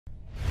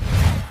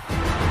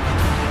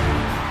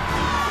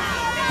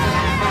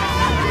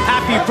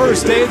Happy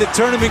first day of the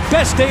tournament,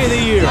 best day of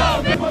the year.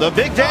 The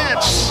big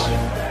dance.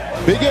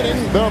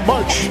 Beginning their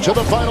march to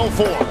the Final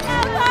Four.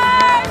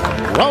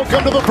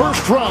 Welcome to the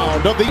first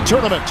round of the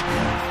tournament.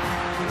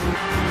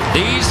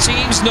 These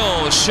teams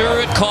know,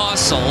 sure, it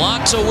costs a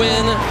lot to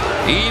win,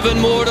 even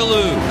more to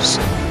lose.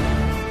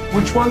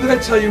 Which one did I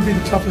tell you would be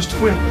the toughest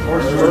to win?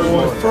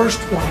 First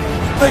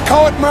one. They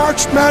call it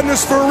March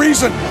Madness for a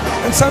reason,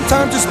 and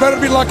sometimes it's better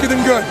to be lucky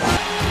than good.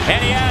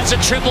 And he has a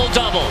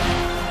triple-double.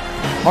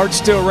 Heart's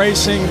still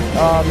racing.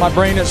 My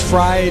brain is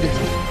fried.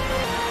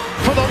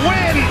 For the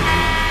win!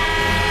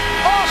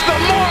 Off the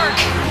mark!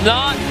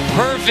 Not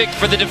perfect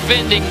for the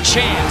defending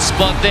champs,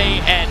 but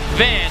they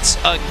advance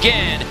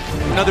again.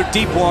 Another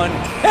deep one,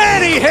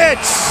 and he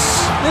hits!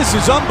 This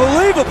is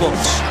unbelievable.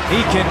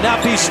 He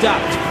cannot be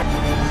stopped.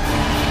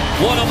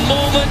 What a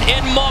moment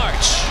in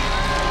March.